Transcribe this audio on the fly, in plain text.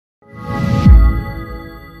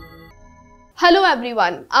Hello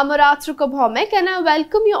everyone, I'm Aratru Bhaumek and I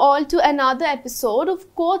welcome you all to another episode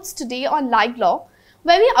of Courts Today on Live Law,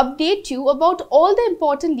 where we update you about all the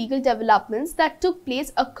important legal developments that took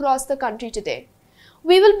place across the country today.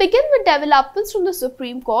 We will begin with developments from the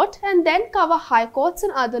Supreme Court and then cover High Courts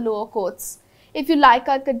and other lower courts. If you like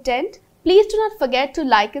our content, please do not forget to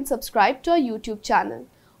like and subscribe to our YouTube channel.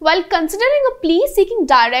 While considering a plea seeking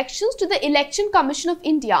directions to the Election Commission of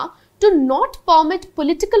India to not permit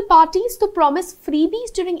political parties to promise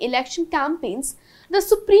freebies during election campaigns, the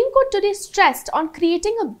Supreme Court today stressed on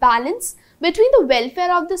creating a balance between the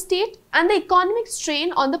welfare of the state and the economic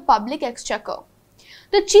strain on the public exchequer.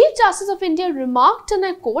 The Chief Justice of India remarked, and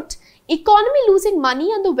I quote, "Economy losing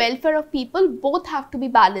money and the welfare of people both have to be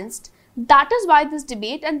balanced. That is why this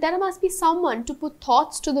debate, and there must be someone to put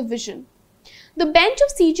thoughts to the vision." The bench of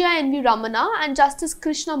CJI N.V. Ramana and Justice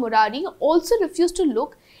Krishna Murari also refused to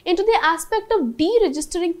look into the aspect of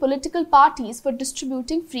deregistering political parties for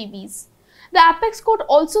distributing freebies. The Apex Court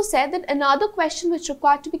also said that another question which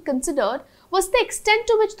required to be considered was the extent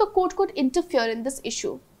to which the court could interfere in this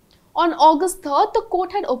issue. On August 3rd, the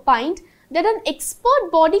court had opined that an expert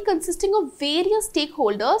body consisting of various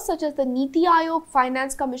stakeholders such as the Niti Aayog,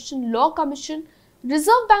 Finance Commission, Law Commission,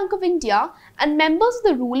 Reserve Bank of India and members of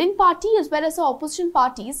the ruling party as well as the opposition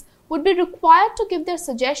parties would be required to give their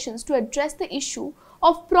suggestions to address the issue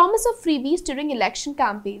of promise of freebies during election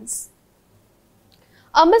campaigns.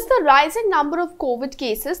 Amidst the rising number of COVID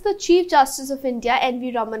cases, the Chief Justice of India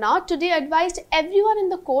N.V. Ramana today advised everyone in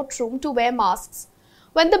the courtroom to wear masks.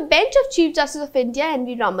 When the bench of Chief Justice of India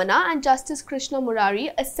N.V. Ramana and Justice Krishna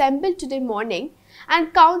Murari assembled today morning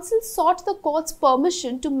and counsel sought the court's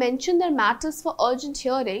permission to mention their matters for urgent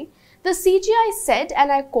hearing, the CJI said,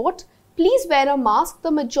 and I quote, "Please wear a mask.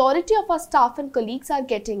 The majority of our staff and colleagues are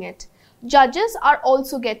getting it. Judges are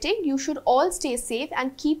also getting. You should all stay safe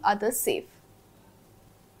and keep others safe."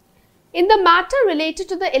 In the matter related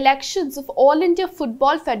to the elections of All India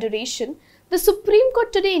Football Federation, the Supreme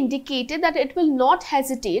Court today indicated that it will not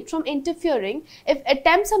hesitate from interfering if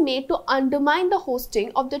attempts are made to undermine the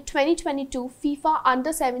hosting of the 2022 FIFA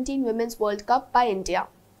Under-17 Women's World Cup by India.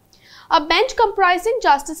 A bench comprising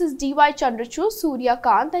Justices D.Y. Chandrachud, Surya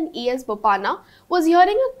Kant and A.S. Bopana was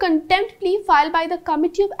hearing a contempt plea filed by the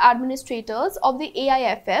Committee of Administrators of the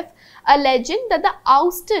AIFF, alleging that the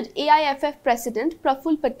ousted AIFF President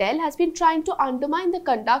Praful Patel has been trying to undermine the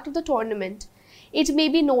conduct of the tournament. It may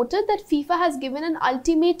be noted that FIFA has given an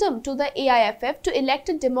ultimatum to the AIFF to elect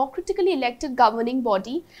a democratically elected governing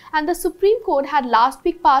body, and the Supreme Court had last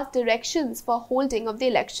week passed directions for holding of the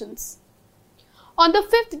elections. On the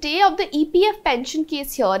fifth day of the EPF pension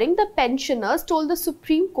case hearing, the pensioners told the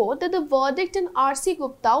Supreme Court that the verdict in R.C.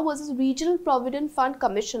 Gupta vs. Regional Provident Fund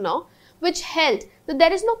Commissioner, which held that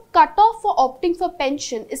there is no cutoff for opting for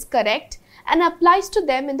pension, is correct and applies to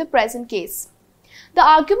them in the present case. The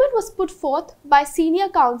argument was put forth by Senior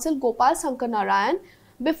Counsel Gopal Sankaranarayan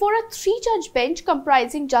before a three-judge bench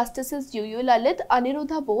comprising Justices U.U. Lalit,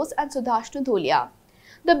 Aniruddha Bose and Sudhashnu Dhulia.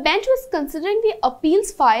 The bench was considering the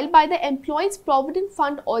appeals filed by the Employees Provident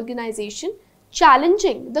Fund Organisation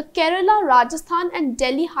challenging the Kerala, Rajasthan and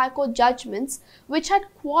Delhi High Court judgments which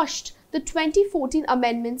had quashed the 2014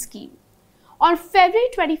 amendment scheme. On February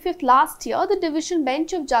 25th last year, the division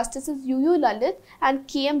bench of Justices U.U. Lalit and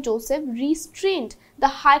K.M. Joseph restrained the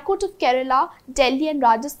High Court of Kerala, Delhi and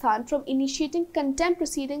Rajasthan from initiating contempt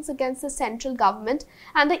proceedings against the central government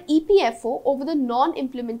and the EPFO over the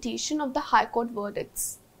non-implementation of the High Court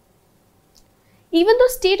verdicts. Even though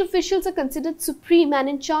state officials are considered supreme and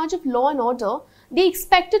in charge of law and order, they are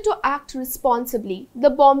expected to act responsibly.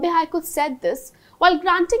 The Bombay High Court said this while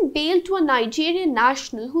granting bail to a Nigerian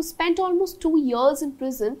national who spent almost 2 years in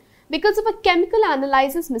prison because of a chemical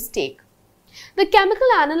analyzer's mistake. The chemical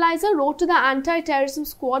analyzer wrote to the anti-terrorism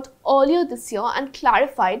squad earlier this year and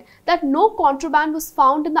clarified that no contraband was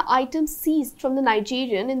found in the items seized from the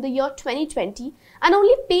Nigerian in the year 2020 and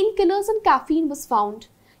only painkillers and caffeine was found.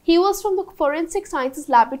 He was from the Forensic Sciences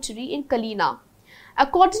Laboratory in Kalina.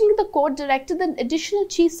 Accordingly, the court directed the additional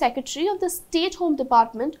Chief Secretary of the State Home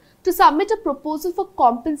Department to submit a proposal for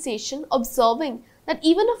compensation, observing that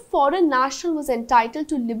even a foreign national was entitled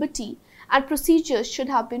to liberty and procedures should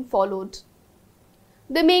have been followed.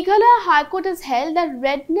 The Meghalaya High Court has held that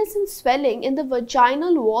redness and swelling in the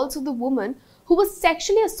vaginal walls of the woman who was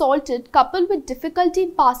sexually assaulted coupled with difficulty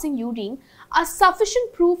in passing urine are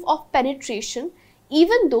sufficient proof of penetration,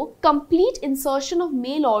 even though complete insertion of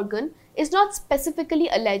male organ is not specifically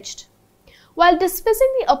alleged. While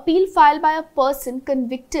dismissing the appeal filed by a person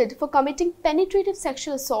convicted for committing penetrative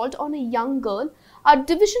sexual assault on a young girl, our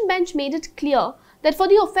division bench made it clear that for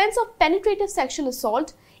the offence of penetrative sexual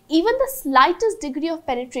assault, even the slightest degree of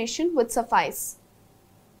penetration would suffice.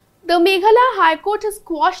 The Meghalaya High Court has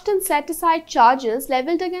quashed and set aside charges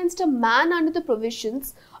levelled against a man under the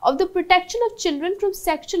provisions of the Protection of Children from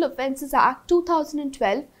Sexual Offences Act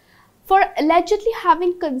 2012 for allegedly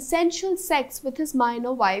having consensual sex with his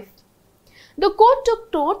minor wife. The court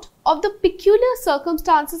took note of the peculiar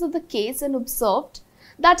circumstances of the case and observed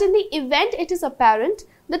that in the event it is apparent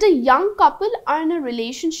that a young couple are in a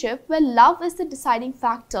relationship where love is the deciding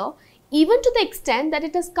factor, even to the extent that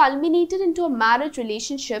it has culminated into a marriage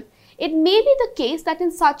relationship, it may be the case that in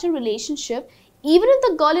such a relationship, even if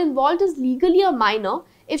the girl involved is legally a minor,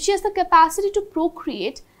 if she has the capacity to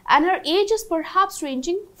procreate and her age is perhaps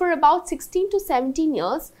ranging for about 16 to 17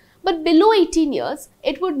 years, but below 18 years,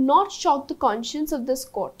 it would not shock the conscience of this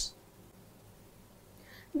court.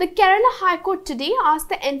 The Kerala High Court today asked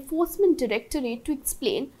the Enforcement Directorate to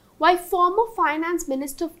explain why former Finance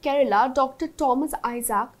Minister of Kerala, Dr. Thomas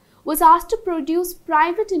Issac, was asked to produce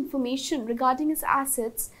private information regarding his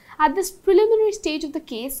assets at this preliminary stage of the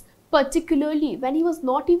case, particularly when he was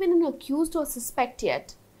not even an accused or suspect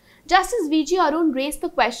yet. Justice V.G. Arun raised the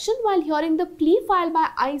question while hearing the plea filed by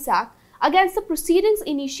Issac against the proceedings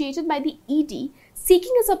initiated by the ED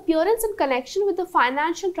seeking his appearance in connection with the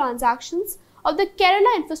financial transactions of the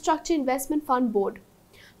Kerala Infrastructure Investment Fund Board.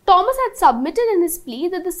 Thomas had submitted in his plea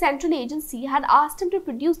that the central agency had asked him to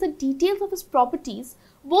produce the details of his properties,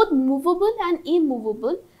 both movable and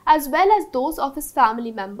immovable, as well as those of his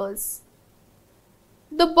family members.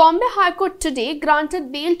 The Bombay High Court today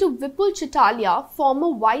granted bail to Vipul Chitalia,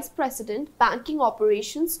 former Vice President, Banking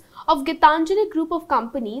Operations of Gitanjali Group of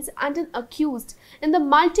Companies and an accused in the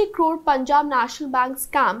multi-crore Punjab National Bank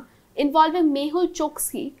scam involving Mehul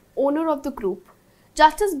Choksi, owner of the group.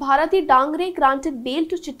 Justice Bharati Dangre granted bail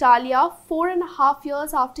to Chitalia 4.5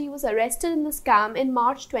 years after he was arrested in the scam in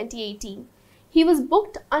March 2018. He was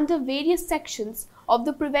booked under various sections of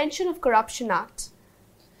the Prevention of Corruption Act.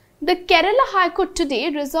 The Kerala High Court today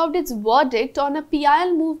reserved its verdict on a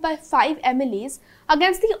PIL move by 5 MLAs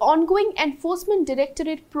against the ongoing Enforcement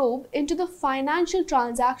Directorate probe into the financial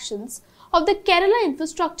transactions of the Kerala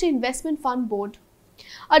Infrastructure Investment Fund Board.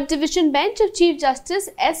 A division bench of Chief Justice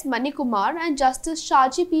S. Manikumar and Justice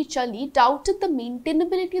Shaji P. Chali doubted the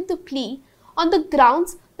maintainability of the plea on the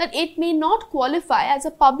grounds that it may not qualify as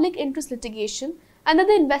a public interest litigation and that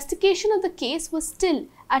the investigation of the case was still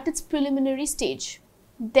at its preliminary stage.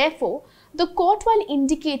 Therefore, the court, while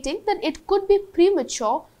indicating that it could be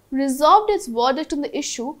premature, reserved its verdict on the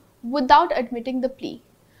issue without admitting the plea.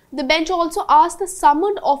 The bench also asked the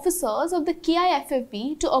summoned officers of the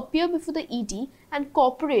KIFFB to appear before the ED and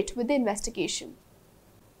cooperate with the investigation.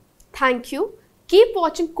 Thank you. Keep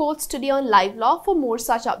watching Courts Today on Live Law for more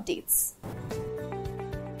such updates.